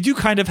 You do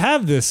kind of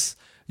have this,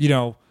 you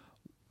know,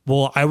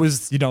 well, I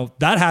was, you know,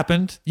 that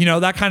happened, you know,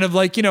 that kind of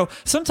like, you know,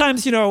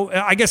 sometimes, you know,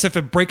 I guess if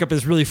a breakup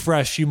is really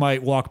fresh, you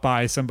might walk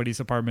by somebody's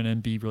apartment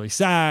and be really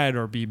sad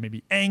or be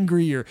maybe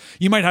angry, or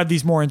you might have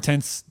these more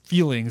intense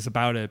feelings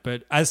about it.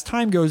 But as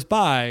time goes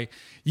by,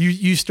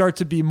 you start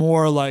to be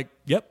more like,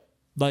 yep,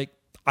 like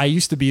I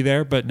used to be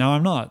there, but now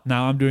I'm not.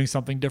 Now I'm doing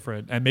something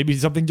different, and maybe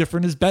something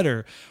different is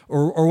better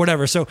or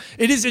whatever. So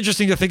it is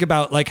interesting to think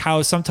about like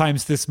how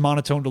sometimes this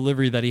monotone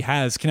delivery that he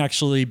has can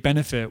actually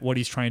benefit what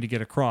he's trying to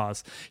get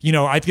across. You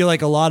know, I feel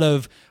like a lot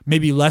of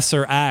maybe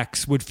lesser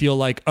acts would feel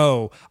like,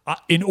 oh,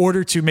 in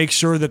order to make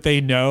sure that they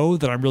know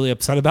that I'm really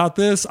upset about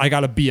this, I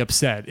got to be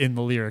upset in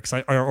the lyrics,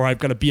 or I've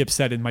got to be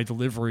upset in my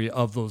delivery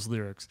of those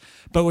lyrics.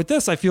 But with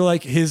this, I feel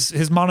like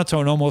his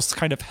monotone almost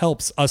kind of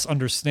helps us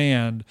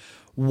understand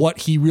what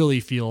he really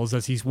feels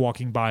as he's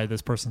walking by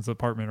this person's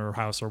apartment or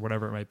house or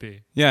whatever it might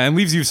be. Yeah, and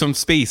leaves you some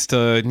space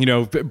to, you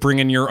know, bring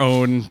in your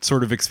own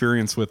sort of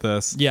experience with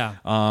this. Yeah.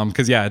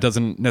 Because, yeah, it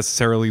doesn't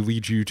necessarily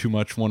lead you too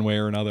much one way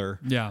or another.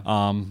 Yeah.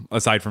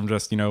 Aside from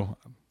just, you know,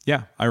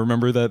 yeah, I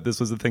remember that this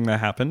was a thing that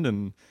happened,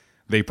 and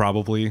they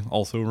probably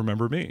also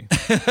remember me.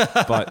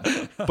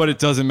 but it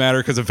doesn't matter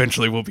because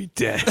eventually we'll be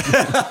dead.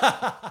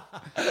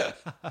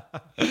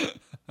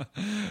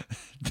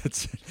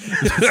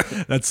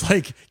 That's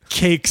like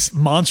Cake's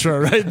mantra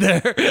right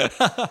there.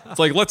 It's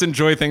like, let's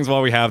enjoy things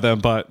while we have them,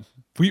 but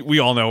we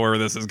all know where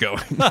this is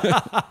going.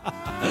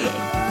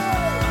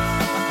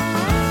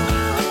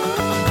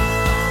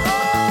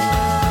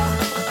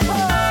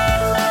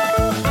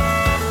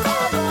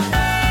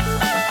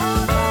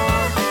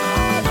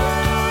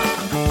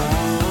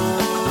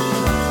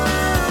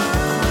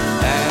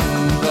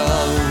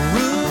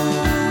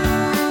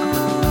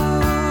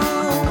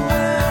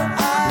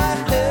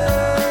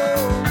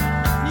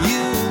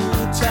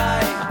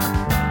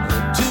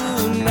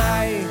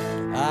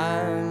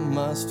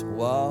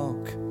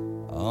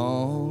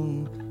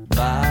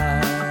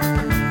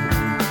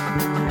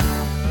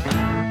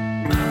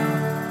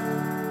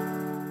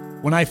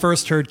 When I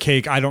first heard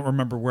Cake, I don't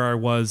remember where I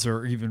was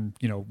or even,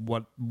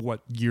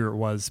 what year it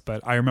was, but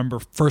I remember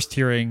first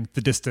hearing The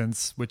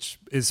Distance, which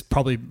is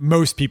probably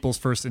most people's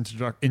first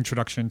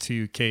introduction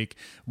to Cake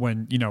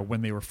when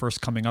they were first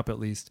coming up, at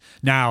least.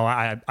 Now,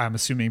 I'm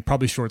assuming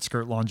probably Short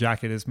Skirt, Long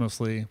Jacket is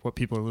mostly what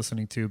people are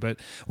listening to. But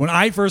when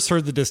I first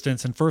heard The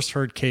Distance and first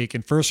heard Cake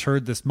and first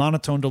heard this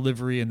monotone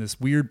delivery and this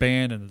weird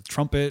band and the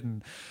trumpet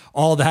and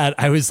all that,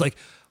 I was like,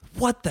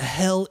 what the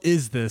hell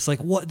is this? Like,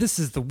 what? This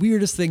is the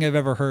weirdest thing I've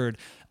ever heard.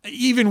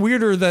 Even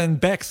weirder than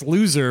Beck's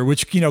Loser,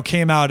 which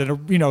came out at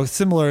a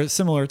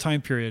similar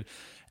time period.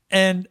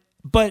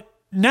 But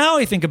now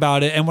I think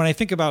about it, and when I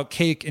think about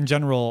Cake in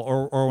general,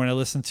 or when I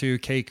listen to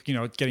Cake,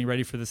 getting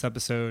ready for this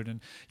episode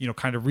and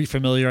kind of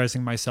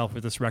refamiliarizing myself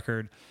with this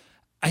record,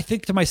 I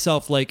think to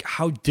myself, like,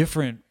 how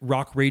different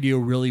rock radio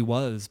really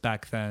was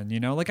back then.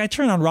 Like, I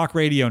turn on rock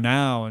radio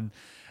now and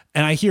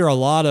I hear a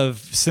lot of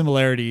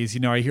similarities.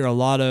 I hear a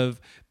lot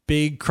of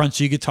big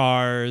crunchy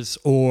guitars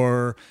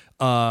or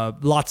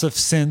lots of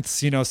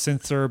synths.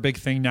 Synths are a big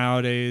thing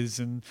nowadays,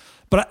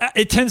 but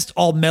it tends to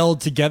all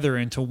meld together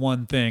into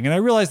one thing. And I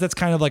realize that's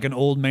kind of like an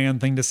old man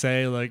thing to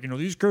say, like,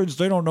 these kids,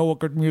 they don't know what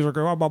good music is,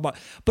 blah, blah, blah.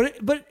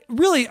 But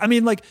really, I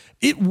mean, like,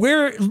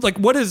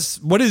 what is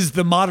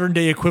the modern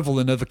day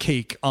equivalent of a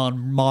Cake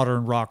on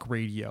modern rock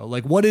radio?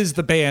 Like, what is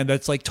the band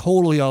that's like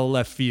totally all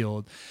left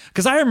field?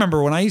 Because I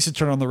remember when I used to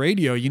turn on the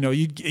radio,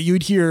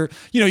 you'd hear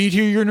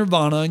your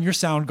Nirvana and your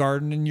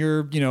Soundgarden and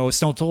your,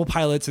 Stone Temple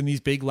Pilots and these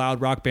big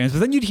loud rock bands. But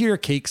then you'd hear a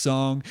Cake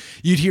song.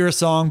 You'd hear a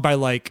song by,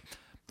 like,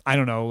 I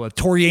don't know,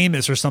 Tori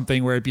Amos or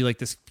something, where it'd be like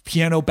this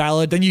piano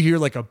ballad. Then you hear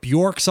like a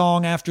Bjork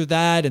song after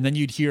that. And then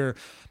you'd hear,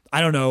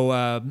 I don't know,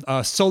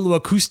 a solo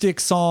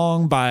acoustic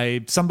song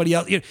by somebody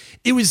else.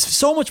 It was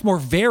so much more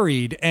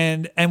varied.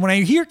 And when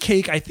I hear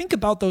Cake, I think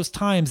about those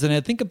times and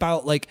I think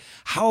about like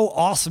how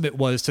awesome it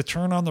was to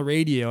turn on the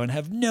radio and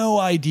have no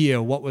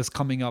idea what was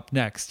coming up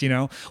next.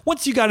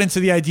 Once you got into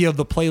the idea of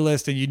the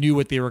playlist and you knew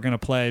what they were going to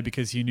play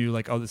because you knew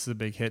like, oh, this is a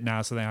big hit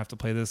now, so they have to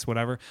play this,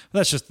 whatever. But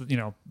that's just,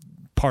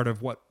 part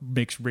of what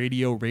makes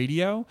radio.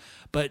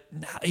 But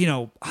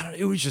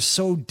it was just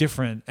so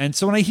different. And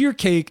so when I hear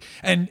Cake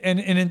and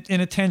in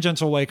a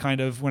tangential way,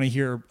 kind of when I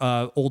hear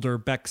older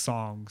Beck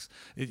songs,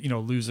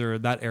 Loser,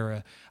 that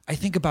era, I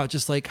think about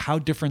just like how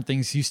different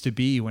things used to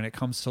be when it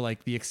comes to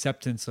like the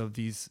acceptance of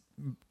these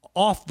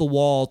off the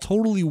wall,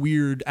 totally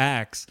weird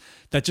acts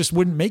that just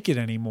wouldn't make it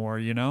anymore.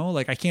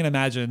 Like I can't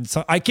imagine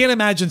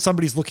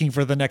somebody's looking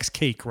for the next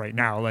Cake right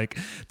now. Like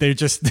they're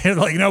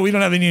like, no, we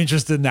don't have any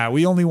interest in that.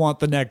 We only want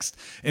the next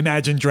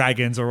Imagine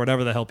Dragons or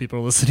whatever the hell people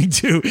are listening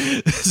to.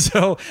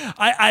 So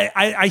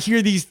I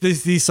hear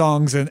these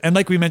songs and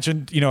like we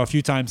mentioned, a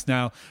few times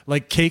now,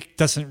 like Cake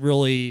doesn't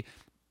really,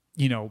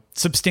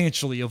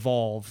 substantially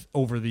evolve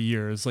over the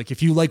years. Like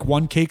if you like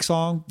one Cake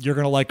song, you're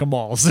going to like them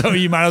all. So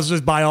you might as well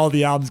just buy all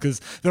the albums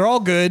because they're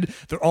all good.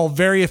 They're all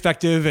very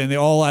effective and they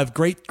all have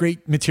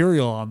great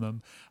material on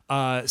them.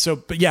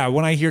 But yeah,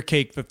 when I hear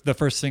Cake, the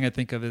first thing I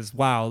think of is,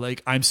 wow,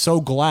 like I'm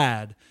so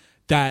glad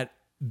that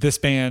this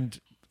band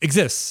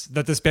exists,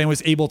 that this band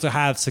was able to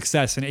have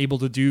success and able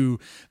to do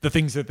the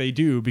things that they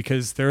do,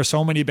 because there are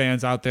so many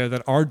bands out there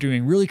that are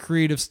doing really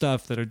creative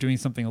stuff, that are doing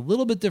something a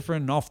little bit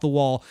different and off the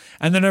wall,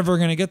 and they're never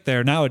going to get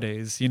there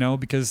nowadays,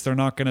 because they're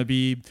not going to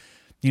be,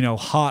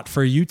 hot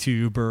for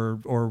YouTube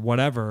or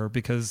whatever,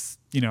 because,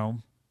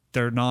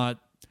 they're not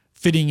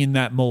fitting in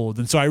that mold.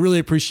 And so I really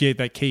appreciate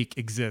that Cake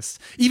exists.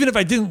 Even if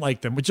I didn't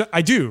like them, which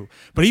I do,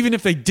 but even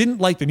if they didn't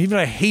like them, even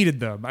if I hated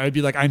them, I would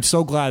be like, I'm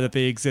so glad that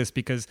they exist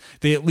because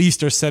they at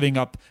least are setting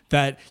up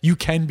that you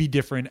can be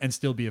different and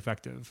still be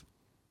effective.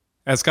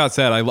 As Scott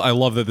said, I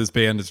love that this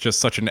band is just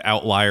such an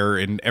outlier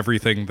in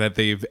everything that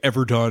they've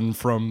ever done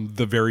from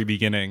the very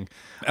beginning.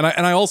 And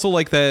I also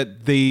like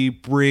that they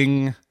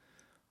bring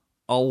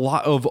a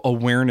lot of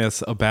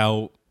awareness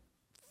about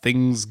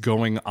things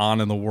going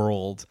on in the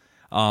world.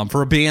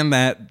 For a band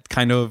that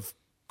kind of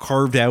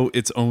carved out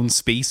its own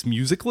space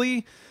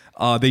musically,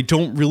 they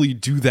don't really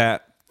do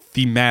that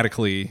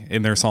thematically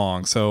in their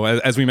songs. So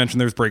as we mentioned,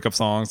 there's breakup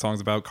songs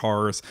about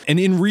cars. And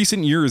in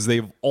recent years,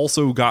 they've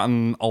also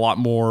gotten a lot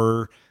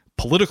more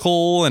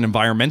political and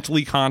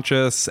environmentally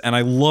conscious. And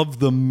I love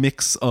the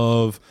mix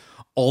of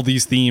all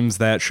these themes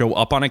that show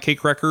up on a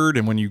Cake record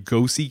and when you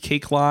go see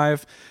Cake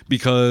live,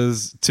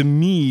 because to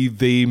me,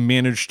 they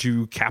managed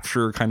to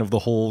capture kind of the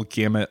whole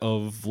gamut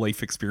of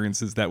life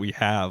experiences that we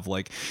have.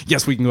 Like,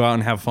 yes, we can go out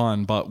and have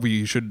fun, but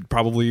we should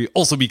probably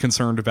also be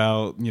concerned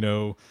about,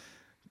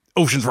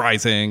 oceans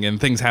rising and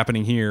things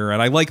happening here.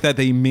 And I like that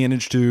they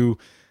managed to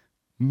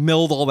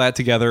meld all that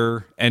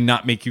together and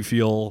not make you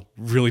feel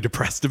really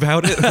depressed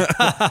about it.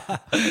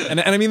 and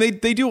I mean,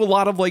 they do a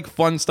lot of like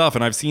fun stuff,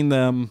 and I've seen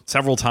them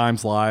several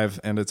times live,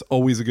 and it's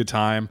always a good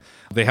time.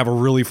 They have a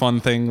really fun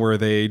thing where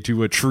they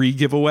do a tree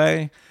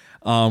giveaway.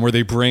 where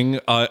they bring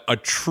a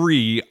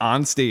tree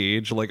on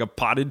stage, like a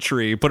potted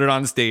tree, put it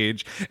on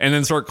stage, and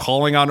then start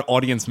calling on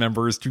audience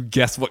members to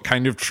guess what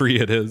kind of tree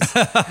it is.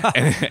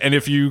 and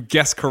if you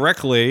guess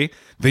correctly,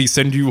 they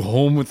send you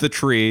home with the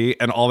tree,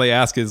 and all they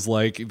ask is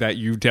like that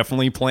you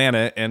definitely plant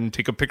it and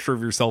take a picture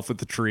of yourself with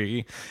the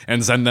tree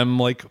and send them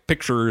like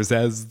pictures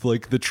as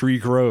like the tree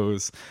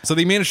grows. So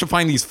they managed to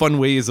find these fun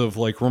ways of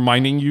like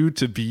reminding you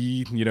to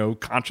be,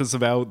 conscious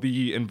about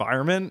the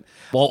environment,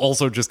 while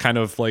also just kind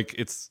of like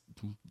it's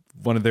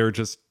one of their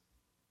just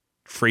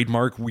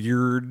trademark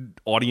weird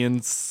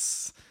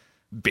audience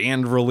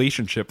band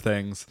relationship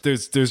things.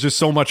 There's just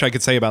so much I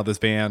could say about this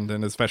band,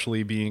 and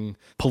especially being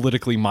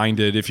politically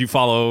minded. If you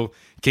follow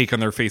Cake on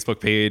their Facebook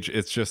page,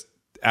 it's just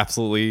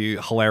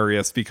absolutely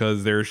hilarious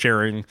because they're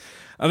sharing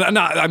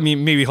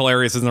maybe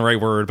hilarious isn't the right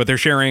word, but they're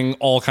sharing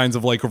all kinds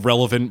of like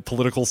relevant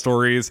political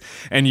stories,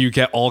 and you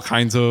get all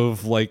kinds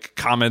of like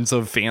comments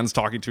of fans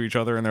talking to each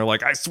other, and they're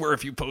like, I swear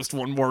if you post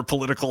one more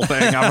political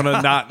thing, I'm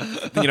gonna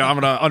I'm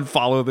gonna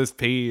unfollow this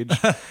page.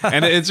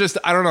 And it's just,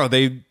 I don't know,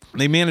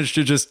 they managed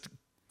to just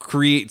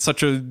create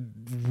such a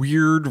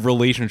weird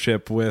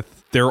relationship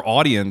with their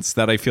audience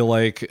that I feel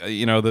like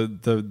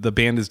the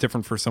band is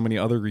different for so many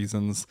other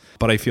reasons,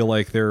 but I feel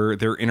like their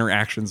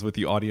interactions with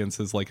the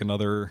audience is like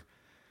another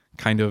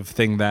kind of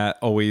thing that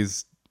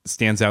always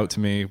stands out to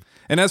me.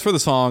 And as for the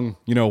song,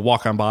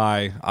 Walk On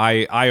By,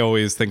 I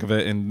always think of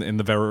it in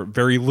the very,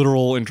 very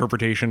literal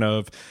interpretation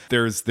of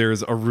there's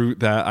a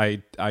route that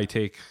I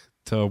take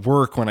to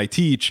work when I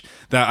teach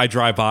that I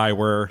drive by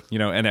where,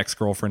 an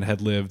ex-girlfriend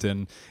had lived.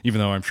 And even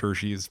though I'm sure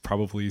she's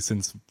probably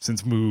since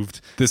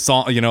moved, this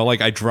song, like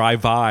I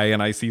drive by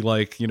and I see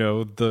like,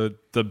 the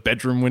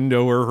bedroom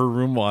window where her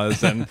room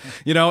was, and,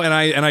 and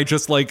I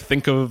just like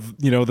think of,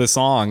 the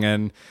song,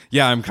 and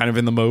yeah, I'm kind of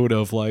in the mode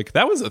of like,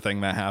 that was a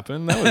thing that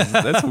happened.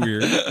 That's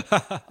weird.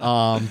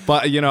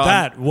 But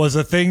that was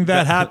a thing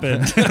that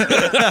happened.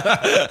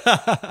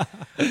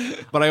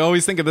 But I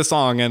always think of this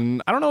song,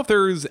 and I don't know if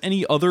there's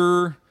any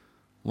other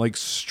like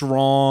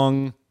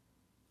strong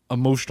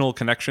emotional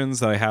connections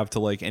that I have to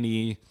like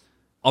any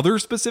other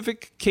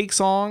specific Cake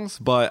songs,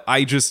 but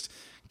I just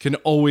can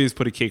always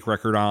put a Cake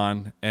record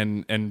on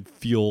and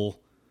feel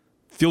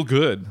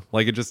good.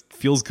 Like it just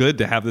feels good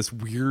to have this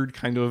weird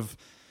kind of,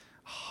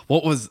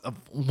 what was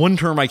one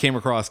term I came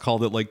across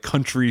called it like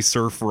country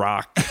surf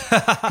rock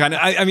kind of.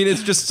 I mean,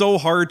 it's just so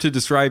hard to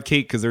describe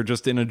Cake because they're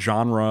just in a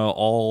genre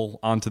all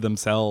onto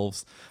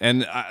themselves,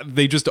 and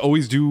they just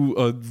always do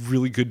a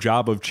really good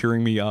job of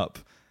cheering me up.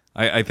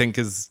 I think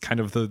is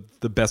kind of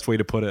the best way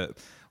to put it.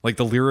 Like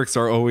the lyrics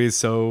are always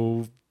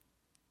so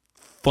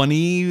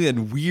funny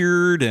and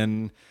weird,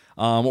 and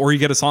or you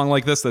get a song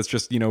like this that's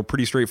just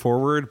pretty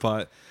straightforward,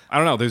 but I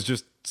don't know, there's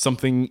just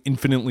something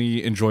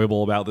infinitely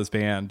enjoyable about this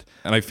band,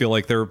 and I feel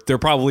like they're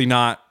probably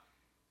not,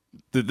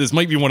 this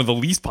might be one of the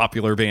least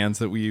popular bands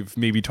that we've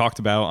maybe talked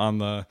about on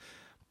the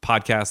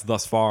podcast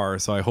thus far.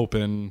 So I hope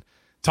in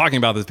talking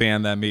about this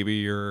band that maybe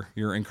you're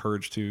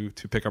encouraged to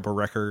pick up a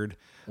record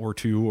or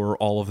two or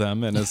all of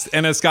them, and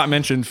as Scott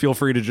mentioned, feel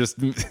free to just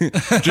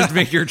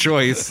make your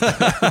choice,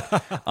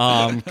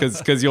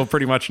 because you'll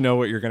pretty much know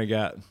what you're gonna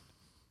get.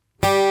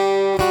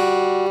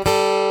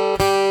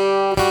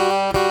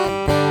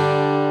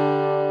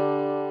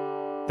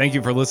 Thank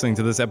you for listening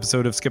to this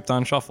episode of Skipped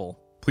on Shuffle.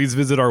 Please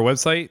visit our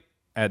website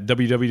at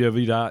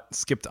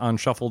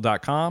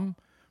www.skippedonshuffle.com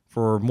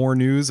for more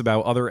news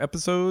about other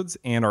episodes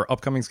and our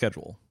upcoming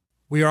schedule.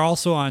 We are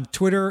also on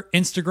Twitter,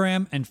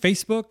 Instagram, and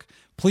Facebook.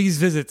 Please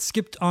visit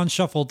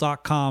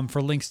skippedonshuffle.com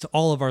for links to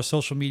all of our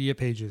social media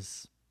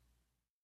pages.